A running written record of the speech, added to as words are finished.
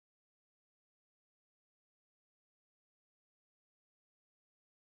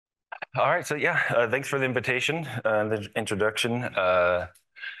All right, so yeah, thanks for the invitation, the introduction. I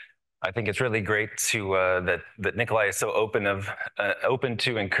think it's really great to that Nikolai is so open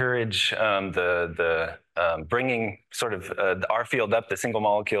to encourage the bringing sort of our field up, the single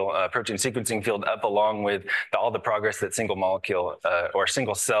molecule protein sequencing field up, along with all the progress that single molecule or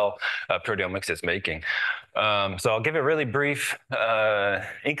single cell proteomics is making. So I'll give a really brief,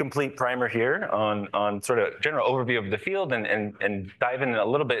 incomplete primer here on sort of general overview of the field and dive in a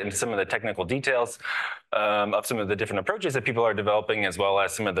little bit into some of the technical details of some of the different approaches that people are developing, as well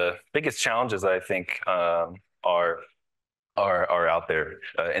as some of the biggest challenges I think are out there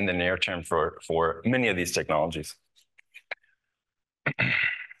in the near term for many of these technologies.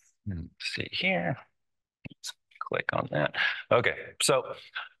 Let's see here. Let's click on that. Okay, so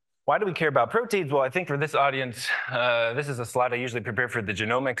why do we care about proteins? Well, I think for this audience, this is a slide I usually prepare for the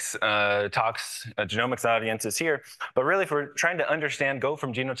genomics talks, genomics audiences here. But really, if we're trying to understand, go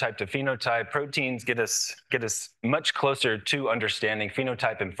from genotype to phenotype, proteins get us much closer to understanding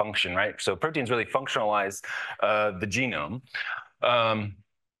phenotype and function, right? So proteins really functionalize the genome.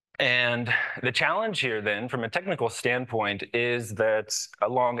 And the challenge here then, from a technical standpoint, is that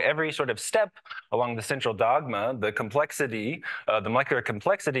along every sort of step along the central dogma, the complexity, the molecular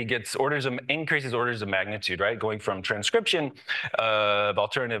complexity increases orders of magnitude, right? Going from transcription of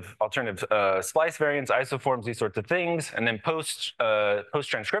alternative splice variants, isoforms, these sorts of things, and then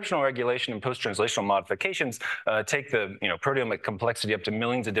post-transcriptional regulation and post-translational modifications take the proteomic complexity up to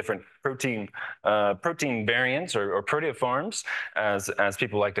millions of different protein variants or proteoforms, as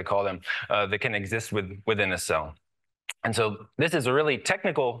people like to call them, that can exist within a cell. And so this is a really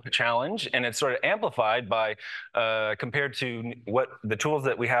technical challenge, and it's sort of amplified by compared to what the tools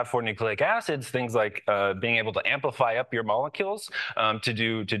that we have for nucleic acids, things like being able to amplify up your molecules to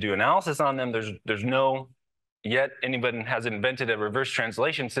do analysis on them. There's no yet anybody has invented a reverse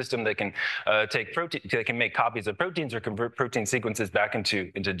translation system that can make copies of proteins or convert protein sequences back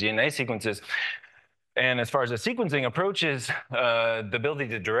into DNA sequences. And as far as the sequencing approaches, the ability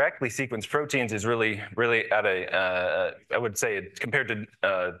to directly sequence proteins is really at a, I would say, compared to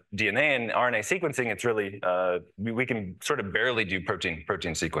DNA and RNA sequencing, it's really, we can sort of barely do protein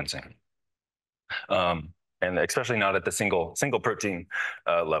sequencing. And especially not at the single protein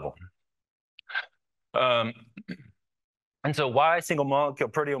level. And so why single molecule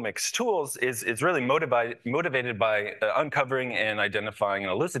proteomics tools is really motivated by uncovering and identifying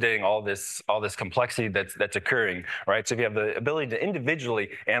and elucidating all this complexity that's occurring, right? So if you have the ability to individually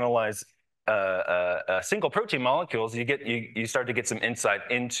analyze single protein molecules, you start to get some insight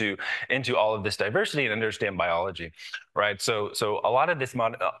into all of this diversity and understand biology, right? So a lot of this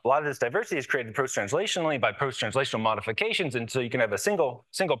diversity is created post-translationally by post-translational modifications, and so you can have a single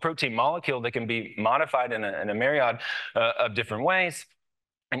protein molecule that can be modified in a myriad of different ways.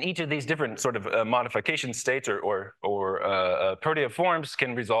 And each of these different sort of modification states or proteoforms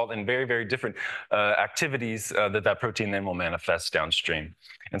can result in very, very different activities that protein then will manifest downstream.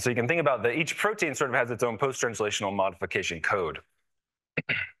 And so you can think about that each protein sort of has its own post-translational modification code.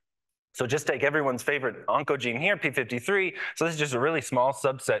 So just take everyone's favorite oncogene here, P53. So this is just a really small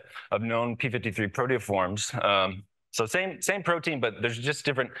subset of known P53 proteoforms. So same protein, but there's just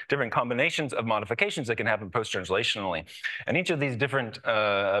different combinations of modifications that can happen post-translationally. And each of these different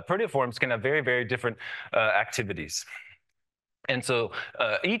proteoforms can have very, very different activities. And so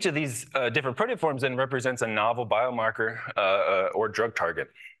each of these different proteoforms then represents a novel biomarker or drug target.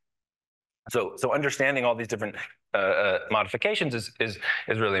 So understanding all these different modifications is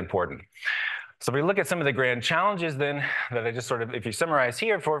really important. So if we look at some of the grand challenges then that I just sort of, if you summarize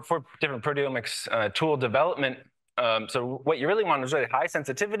here for different proteomics tool development, so what you really want is really high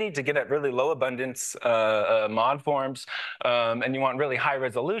sensitivity to get at really low abundance mod forms, and you want really high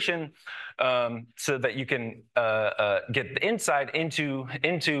resolution so that you can get the insight into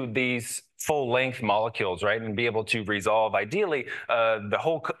these full-length molecules, right, and be able to resolve ideally the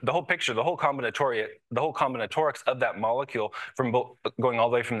whole picture, the whole combinatorics of that molecule from going all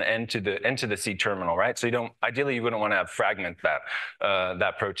the way from the end to the C terminal, right? So ideally you wouldn't want to have fragment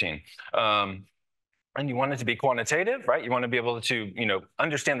that protein. And you want it to be quantitative, right? You want to be able to,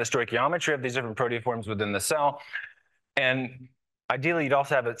 understand the stoichiometry of these different proteoforms within the cell. And ideally, you'd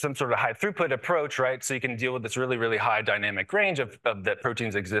also have some sort of high throughput approach, right? So you can deal with this really, really high dynamic range of that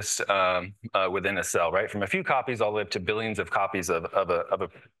proteins exist within a cell, right? From a few copies all the way up to billions of copies of a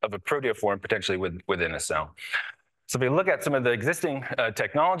proteoform potentially within a cell. So if we look at some of the existing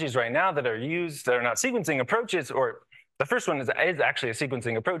technologies right now that are used, that are not sequencing approaches, or the first one is actually a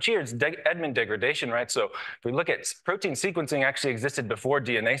sequencing approach here. It's Edmond degradation, right? So if we look at protein sequencing, actually existed before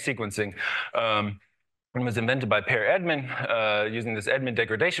DNA sequencing. and was invented by Per Edman. Using this Edman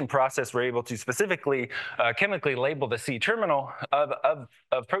degradation process, we're able to specifically chemically label the C-terminal of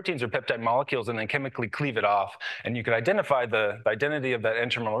proteins or peptide molecules and then chemically cleave it off. And you could identify the identity of that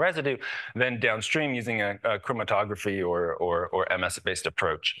N-terminal residue then downstream using a chromatography or MS-based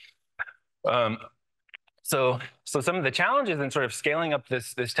approach. So some of the challenges in sort of scaling up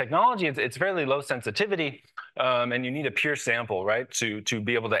this technology, it's fairly low sensitivity, and you need a pure sample, right, to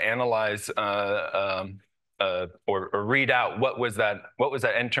be able to analyze or read out what was that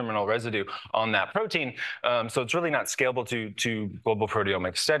N-terminal residue on that protein. So it's really not scalable to global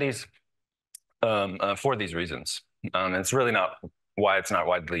proteomic studies for these reasons. It's really not why it's not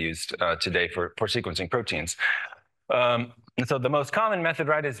widely used today for sequencing proteins. And so the most common method,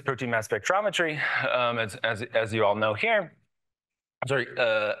 right, is protein mass spectrometry, as you all know here. Sorry,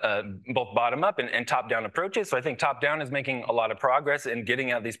 both bottom-up and top-down approaches. So I think top-down is making a lot of progress in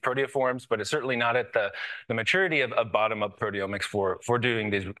getting out these proteoforms, but it's certainly not at the maturity of bottom-up proteomics for doing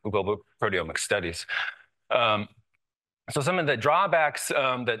these global proteomic studies. So some of the drawbacks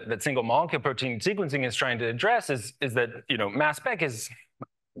that single molecule protein sequencing is trying to address is that, you know, mass spec is,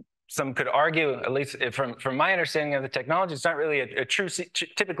 some could argue, at least from my understanding of the technology, it's not really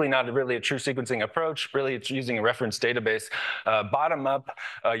typically not really a true sequencing approach. Really, it's using a reference database. Bottom up,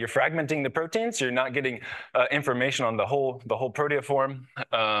 you're fragmenting the proteins. So you're not getting information on the whole proteoform.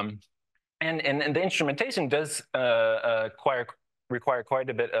 And the instrumentation does require quite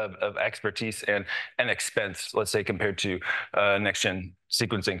a bit of expertise and expense, let's say, compared to next-gen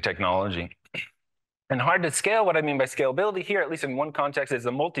sequencing technology. And hard to scale, what I mean by scalability here, at least in one context, is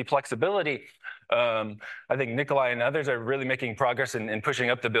the multiplexability. I think Nivala and others are really making progress in pushing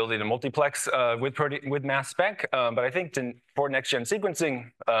up the ability to multiplex with mass spec. But I think for next-gen sequencing,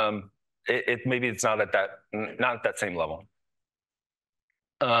 maybe it's not at that same level.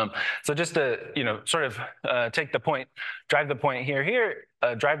 So just to sort of drive the point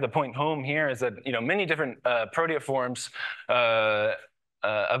home here is that many different proteoforms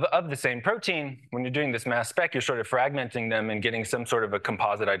of the same protein, when you're doing this mass spec, you're sort of fragmenting them and getting some sort of a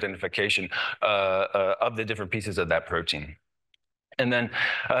composite identification of the different pieces of that protein. And then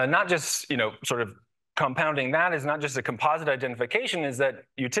not just, sort of compounding that is not just a composite identification, is that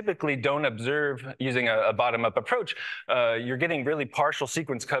you typically don't observe using a bottom-up approach. You're getting really partial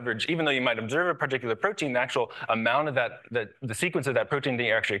sequence coverage. Even though you might observe a particular protein, the actual amount of the sequence of that protein that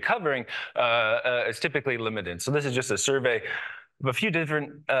you're actually covering is typically limited. So this is just a survey of a few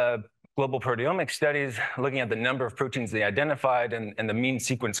different global proteomic studies looking at the number of proteins they identified, and the mean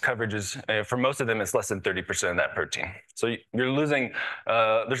sequence coverage is, for most of them, it's less than 30% of that protein. So you're losing,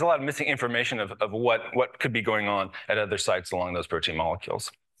 there's a lot of missing information of what could be going on at other sites along those protein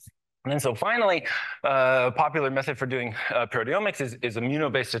molecules. And then so finally, a popular method for doing proteomics is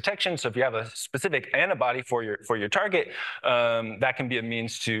immuno-based detection. So if you have a specific antibody for your target, that can be a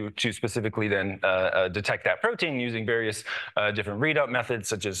means to specifically then detect that protein using various different readout methods,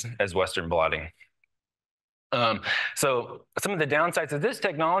 such as Western blotting. So some of the downsides of this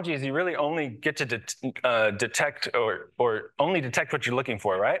technology is you really only get to detect or only detect what you're looking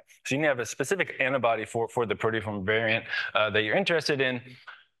for, right? So you need to have a specific antibody for the proteoform variant that you're interested in.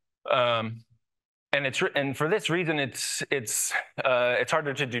 And for this reason, it's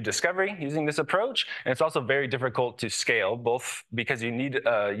harder to do discovery using this approach, and it's also very difficult to scale, both because you need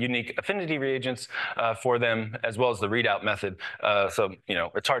unique affinity reagents for them, as well as the readout method. So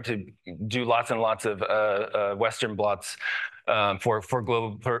it's hard to do lots and lots of Western blots for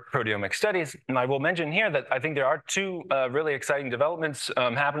global proteomic studies. And I will mention here that I think there are two really exciting developments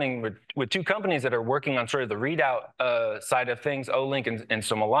happening with two companies that are working on sort of the readout side of things, Olink and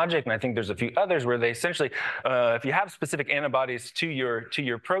SomaLogic, and I think there's a few others where they essentially, if you have specific antibodies to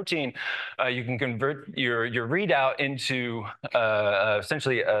your protein, you can convert your readout into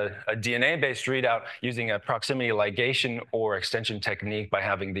essentially a DNA-based readout using a proximity ligation or extension technique by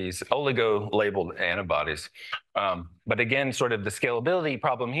having these oligo-labeled antibodies. But again, sort of the scalability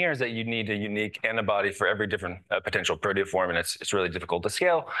problem here is that you need a unique antibody for every different potential proteoform, and it's really difficult to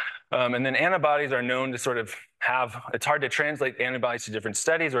scale. And then antibodies are known to sort of it's hard to translate antibodies to different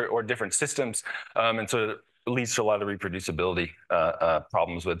studies or different systems, and so it leads to a lot of reproducibility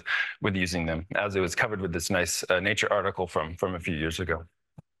problems with using them, as it was covered with this nice Nature article from a few years ago.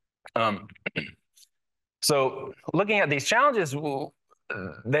 So looking at these challenges,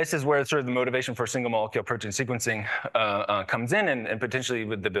 this is where sort of the motivation for single molecule protein sequencing comes in, and potentially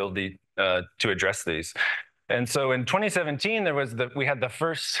with the ability to address these. And so in 2017, we had the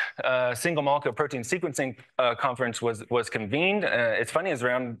first single molecule protein sequencing conference was convened. It's funny, it's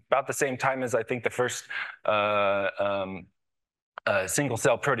around about the same time as I think the first single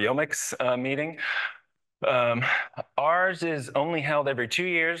cell proteomics meeting. Ours is only held every 2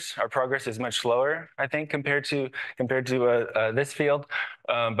 years. Our progress is much slower, I think, compared to this field,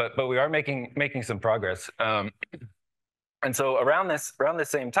 but we are making some progress. And so around the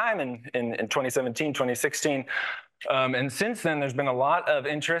same time in 2017, 2016, and since then, there's been a lot of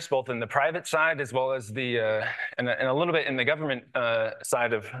interest both in the private side as well as the and a little bit in the government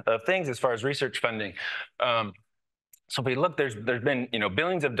side of things as far as research funding. So if we look, there's been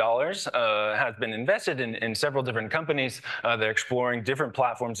billions of dollars has been invested in several different companies. They're exploring different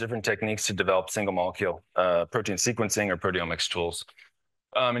platforms, different techniques to develop single molecule protein sequencing or proteomics tools.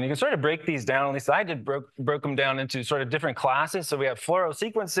 And you can sort of break these down, at least I did, broke them down into sort of different classes. So we have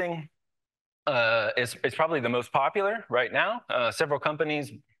fluorosequencing is probably the most popular right now. Several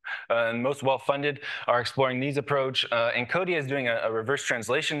companies and most well-funded are exploring these approach. Encodia is doing a reverse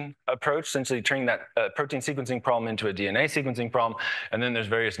translation approach, essentially turning that protein sequencing problem into a DNA sequencing problem. And then there's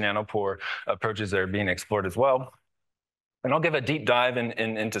various nanopore approaches that are being explored as well. And I'll give a deep dive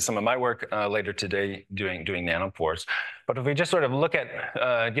into some of my work later today doing nanopores. But if we just sort of look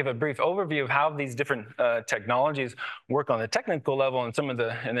at, give a brief overview of how these different technologies work on the technical level and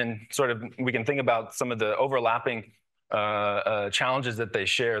then sort of we can think about some of the overlapping challenges that they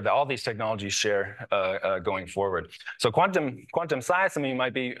share, that all these technologies share going forward. So quantum Sci, some of you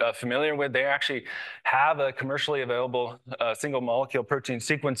might be familiar with, they actually have a commercially available single molecule protein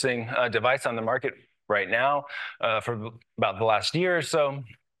sequencing device on the market right now for about the last year or so.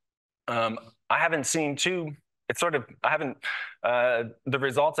 I haven't seen the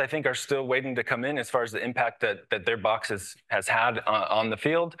results I think are still waiting to come in as far as the impact that their box has had on the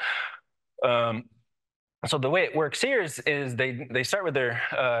field. So the way it works here is they start with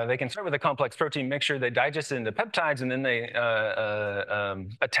they can start with a complex protein mixture, they digest it into peptides, and then they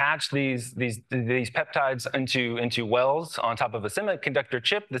attach these peptides into wells on top of a semiconductor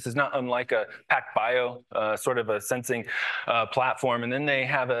chip. This is not unlike a PacBio sort of a sensing platform. And then they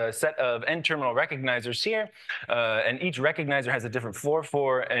have a set of N-terminal recognizers here, and each recognizer has a different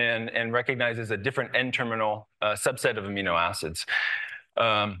fluorophore and recognizes a different N-terminal subset of amino acids.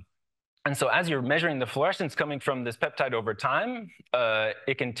 And so as you're measuring the fluorescence coming from this peptide over time,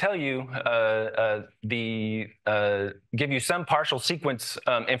 it can tell you, give you some partial sequence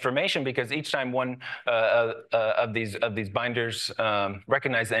information, because each time one of these binders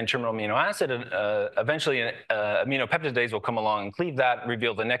recognize the N-terminal amino acid, eventually aminopeptidase will come along and cleave that,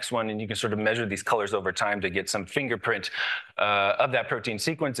 reveal the next one, and you can sort of measure these colors over time to get some fingerprint of that protein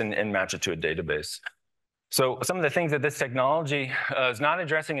sequence and match it to a database. So some of the things that this technology is not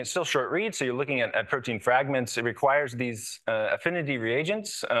addressing, it's still short read, so you're looking at protein fragments. It requires these affinity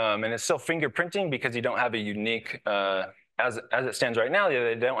reagents, and it's still fingerprinting because you don't have a unique, as it stands right now,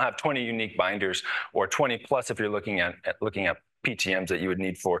 they don't have 20 unique binders, or 20 plus if you're looking at PTMs that you would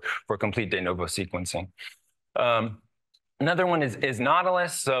need for complete de novo sequencing. Another one is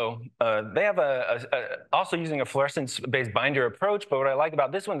Nautilus. So they have also using a fluorescence-based binder approach. But what I like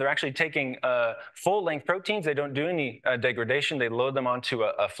about this one, they're actually taking full-length proteins. They don't do any degradation. They load them onto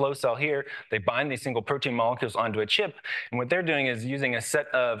a flow cell here. They bind these single protein molecules onto a chip. And what they're doing is using a set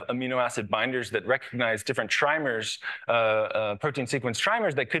of amino acid binders that recognize different trimers, protein sequence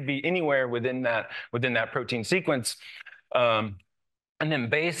trimers that could be anywhere within that protein sequence. And then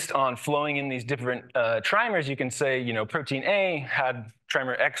based on flowing in these different trimers, you can say, protein A had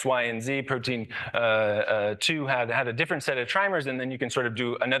trimer X, Y, and Z. Protein 2 had a different set of trimers, and then you can sort of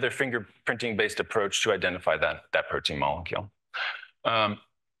do another fingerprinting-based approach to identify that protein molecule.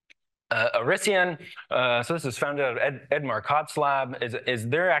 Arisian, so this is founded out of Ed Marcotte's lab, is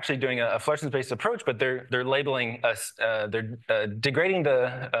they're actually doing a fluorescence-based approach, but they're labeling they're degrading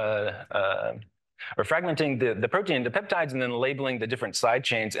or fragmenting the protein into peptides and then labeling the different side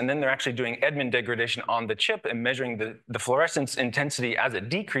chains. And then they're actually doing Edman degradation on the chip and measuring the fluorescence intensity as it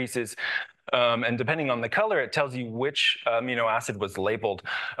decreases. And depending on the color, it tells you which amino acid was labeled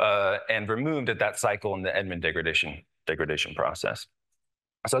and removed at that cycle in the Edman degradation process.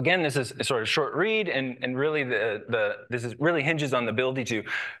 So again, this is sort of short read, and really this really hinges on the ability to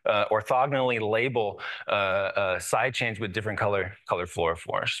orthogonally label side chains with different color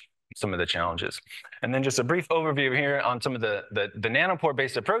fluorophores. Some of the challenges. And then just a brief overview here on some of the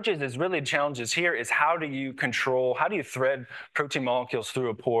nanopore-based approaches is really the challenges here is how do you thread protein molecules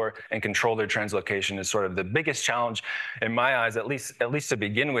through a pore and control their translocation is sort of the biggest challenge in my eyes, at least to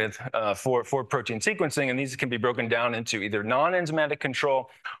begin with, for protein sequencing. And these can be broken down into either non-enzymatic control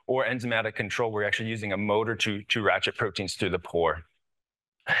or enzymatic control, where you're actually using a motor to ratchet proteins through the pore.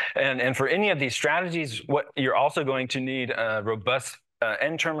 And for any of these strategies, what you're also going to need robust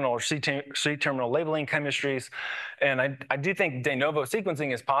N-terminal or C-terminal labeling chemistries. And I do think de novo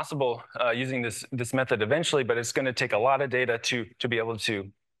sequencing is possible using this method eventually, but it's going to take a lot of data to be able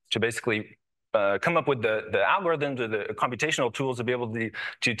to basically come up with the algorithms or the computational tools to be able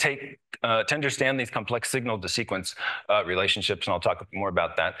to understand these complex signal to sequence relationships. And I'll talk more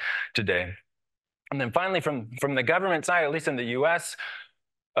about that today. And then finally, from the government side, at least in the US,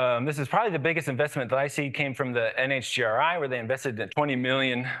 this is probably the biggest investment that I see came from the NHGRI, where they invested $20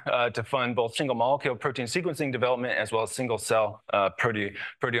 million to fund both single molecule protein sequencing development as well as single cell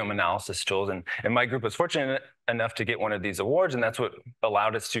proteome analysis tools. And my group was fortunate enough to get one of these awards, and that's what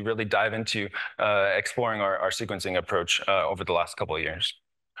allowed us to really dive into exploring our sequencing approach over the last couple of years.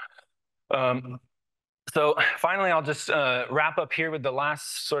 So finally, I'll just wrap up here with the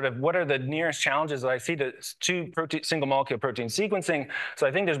last sort of what are the nearest challenges that I see to single molecule protein sequencing. So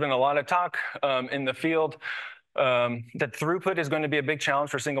I think there's been a lot of talk in the field that throughput is going to be a big challenge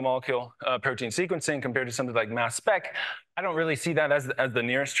for single molecule protein sequencing compared to something like mass spec. I don't really see that as the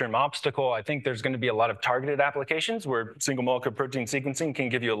nearest term obstacle. I think there's going to be a lot of targeted applications where single molecule protein sequencing can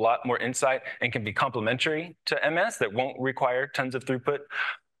give you a lot more insight and can be complementary to MS that won't require tons of throughput.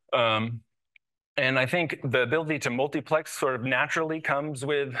 And I think the ability to multiplex sort of naturally comes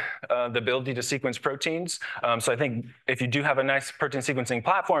with the ability to sequence proteins. So I think if you do have a nice protein sequencing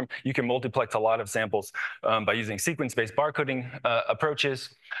platform, you can multiplex a lot of samples by using sequence-based barcoding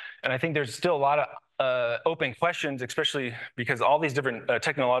approaches. And I think there's still a lot of open questions, especially because all these different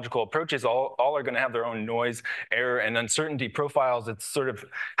technological approaches all are going to have their own noise, error, and uncertainty profiles. It's sort of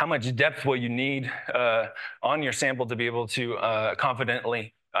how much depth will you need on your sample to be able to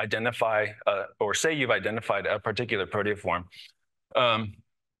confidently identify or say you've identified a particular proteoform.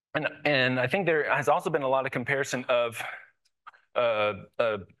 And I think there has also been a lot of comparison of protein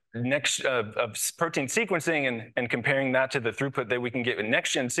sequencing and comparing that to the throughput that we can get with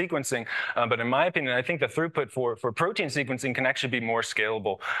next-gen sequencing. But in my opinion, I think the throughput for protein sequencing can actually be more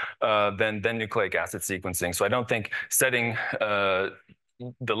scalable than nucleic acid sequencing. So I don't think setting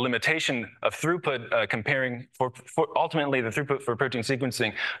the limitation of throughput comparing for ultimately the throughput for protein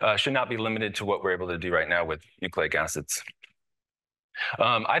sequencing should not be limited to what we're able to do right now with nucleic acids.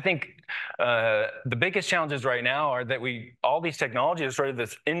 I think the biggest challenges right now are that all these technologies are sort of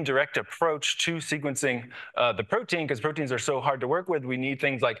this indirect approach to sequencing the protein, because proteins are so hard to work with. We need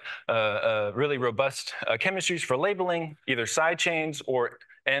things like really robust chemistries for labeling, either side chains or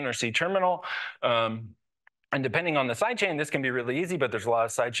N or C terminal. And depending on the side chain, this can be really easy, but there's a lot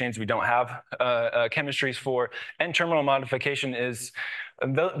of side chains we don't have chemistries for. N-terminal modification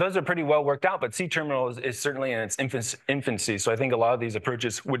those are pretty well worked out, but C-terminal is certainly in its infancy. So I think a lot of these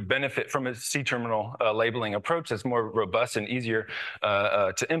approaches would benefit from a C-terminal labeling approach that's more robust and easier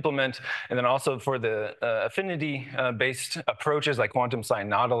to implement. And then also for the affinity-based approaches like quantum sign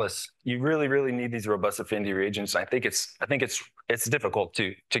Nautilus, you really, really need these robust affinity reagents. I think it's difficult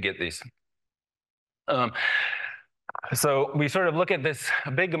to get these. So we sort of look at this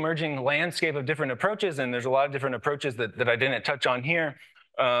big emerging landscape of different approaches, and there's a lot of different approaches that I didn't touch on here.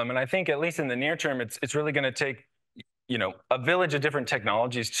 And I think at least in the near term, it's really going to take, a village of different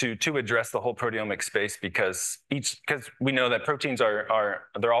technologies to address the whole proteomic space, because we know that proteins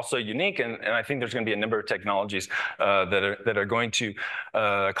they're also unique, and I think there's going to be a number of technologies that are going to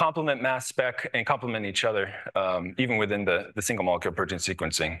complement mass spec and complement each other, even within the single molecule protein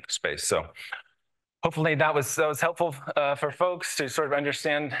sequencing space. So hopefully that was helpful for folks to sort of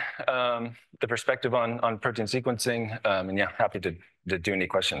understand the perspective on protein sequencing. And yeah, happy to do any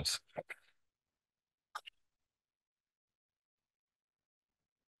questions.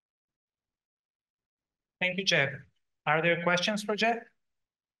 Thank you, Jeff. Are there questions for Jeff?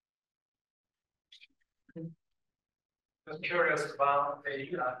 I'm curious about the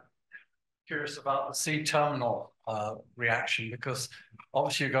C-terminal reaction, because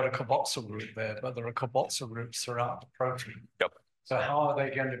obviously you've got a carboxyl group there, but there are carboxyl groups throughout the protein. Yep. So how are they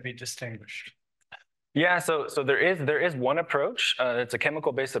going to be distinguished? Yeah, so there is one approach. It's a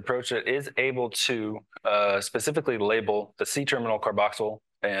chemical-based approach that is able to specifically label the C-terminal carboxyl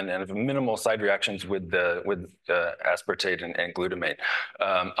and have minimal side reactions with aspartate and glutamate.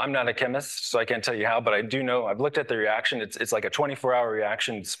 I'm not a chemist, so I can't tell you how, but I do know, I've looked at the reaction. It's like a 24-hour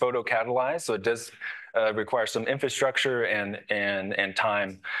reaction. It's photocatalyzed, so it does require some infrastructure and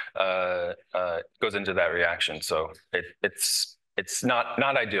time goes into that reaction. So it's it's not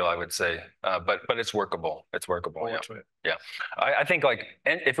ideal, I would say, but it's workable. It's workable. Yeah. Yeah. I think like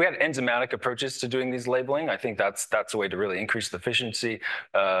if we had enzymatic approaches to doing these labeling, I think that's a way to really increase the efficiency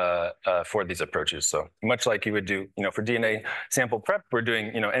for these approaches. So much like you would do, for DNA sample prep, we're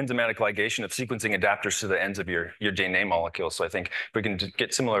doing, enzymatic ligation of sequencing adapters to the ends of your DNA molecules. So I think if we can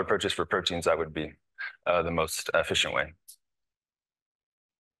get similar approaches for proteins, that would be the most efficient way.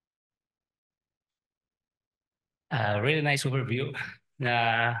 Really nice overview.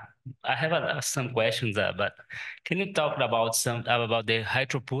 I have some questions, but can you talk about the high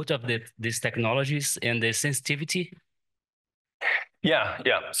throughput of these technologies and the sensitivity? Yeah.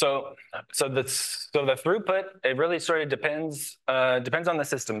 So the throughput, it really sort of depends on the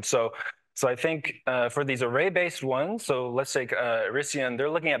system. So I think for these array-based ones, so let's take Ericion,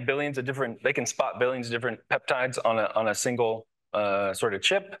 they're looking at they can spot billions of different peptides on a single sort of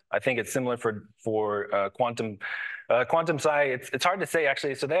chip. I think it's similar for quantum sci. It's hard to say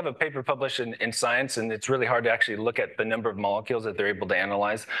actually. So they have a paper published in Science, and it's really hard to actually look at the number of molecules that they're able to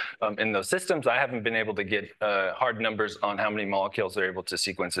analyze in those systems. I haven't been able to get hard numbers on how many molecules they're able to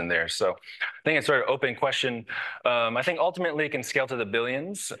sequence in there. So I think it's sort of open question. I think ultimately it can scale to the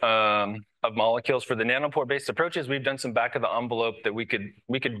billions of molecules. For the nanopore-based approaches, we've done some back of the envelope that we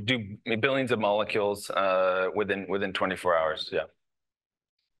could do billions of molecules within 24 hours. Yeah.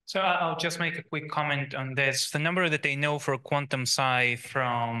 So I'll just make a quick comment on this. The number that they know for quantum sci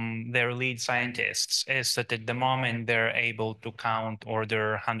from their lead scientists is that at the moment they're able to count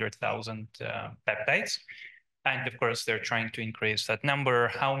order 100,000 peptides. And of course, they're trying to increase that number.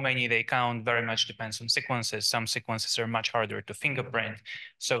 How many they count very much depends on sequences. Some sequences are much harder to fingerprint.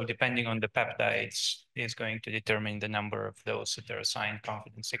 So depending on the peptides is going to determine the number of those that are assigned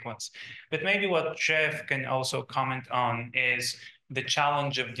confidence sequence. But maybe what Jeff can also comment on is the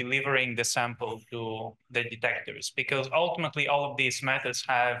challenge of delivering the sample to the detectors, because ultimately all of these methods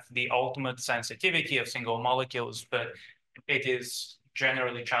have the ultimate sensitivity of single molecules, but it is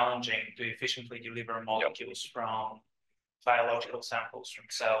generally challenging to efficiently deliver molecules from biological samples from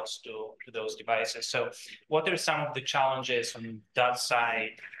cells to those devices. So what are some of the challenges on that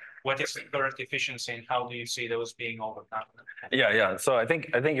side? What is the current efficiency and how do you see those being overcome? Yeah. So I think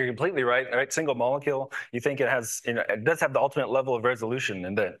you're completely right. Right, single molecule. You think it has, it does have the ultimate level of resolution,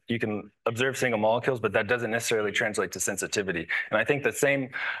 and that you can observe single molecules, but that doesn't necessarily translate to sensitivity. And I think the same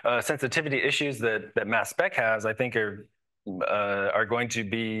sensitivity issues that mass spec has, I think are going to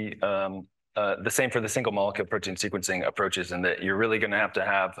be the same for the single molecule protein sequencing approaches, and that you're really going to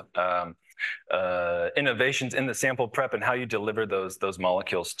have innovations in the sample prep and how you deliver those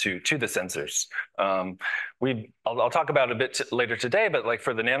molecules to the sensors. I'll talk about it a bit later today, but like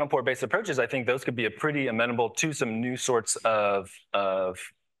for the nanopore-based approaches, I think those could be pretty amenable to some new sorts of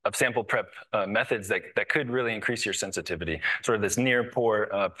sample prep methods that could really increase your sensitivity, sort of this near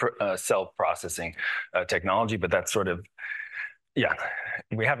pore cell processing technology. But that's sort of, yeah,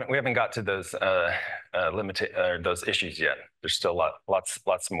 we haven't got to those those issues yet. There's still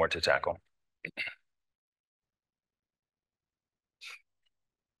lots more to tackle.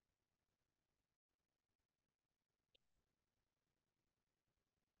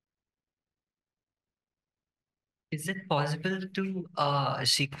 Is it possible to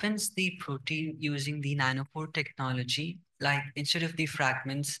sequence the protein using the nanopore technology? Like instead of the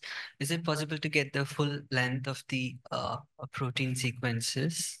fragments, is it possible to get the full length of the protein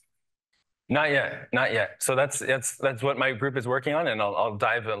sequences? Not yet. So that's what my group is working on, and I'll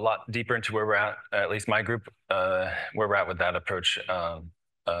dive a lot deeper into where we're at least my group, where we're at with that approach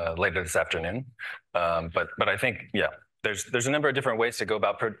later this afternoon. But I think, yeah, there's a number of different ways to go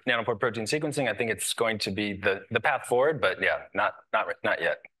about nanopore protein sequencing. I think it's going to be the path forward, but yeah, not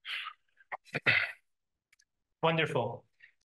yet. Wonderful.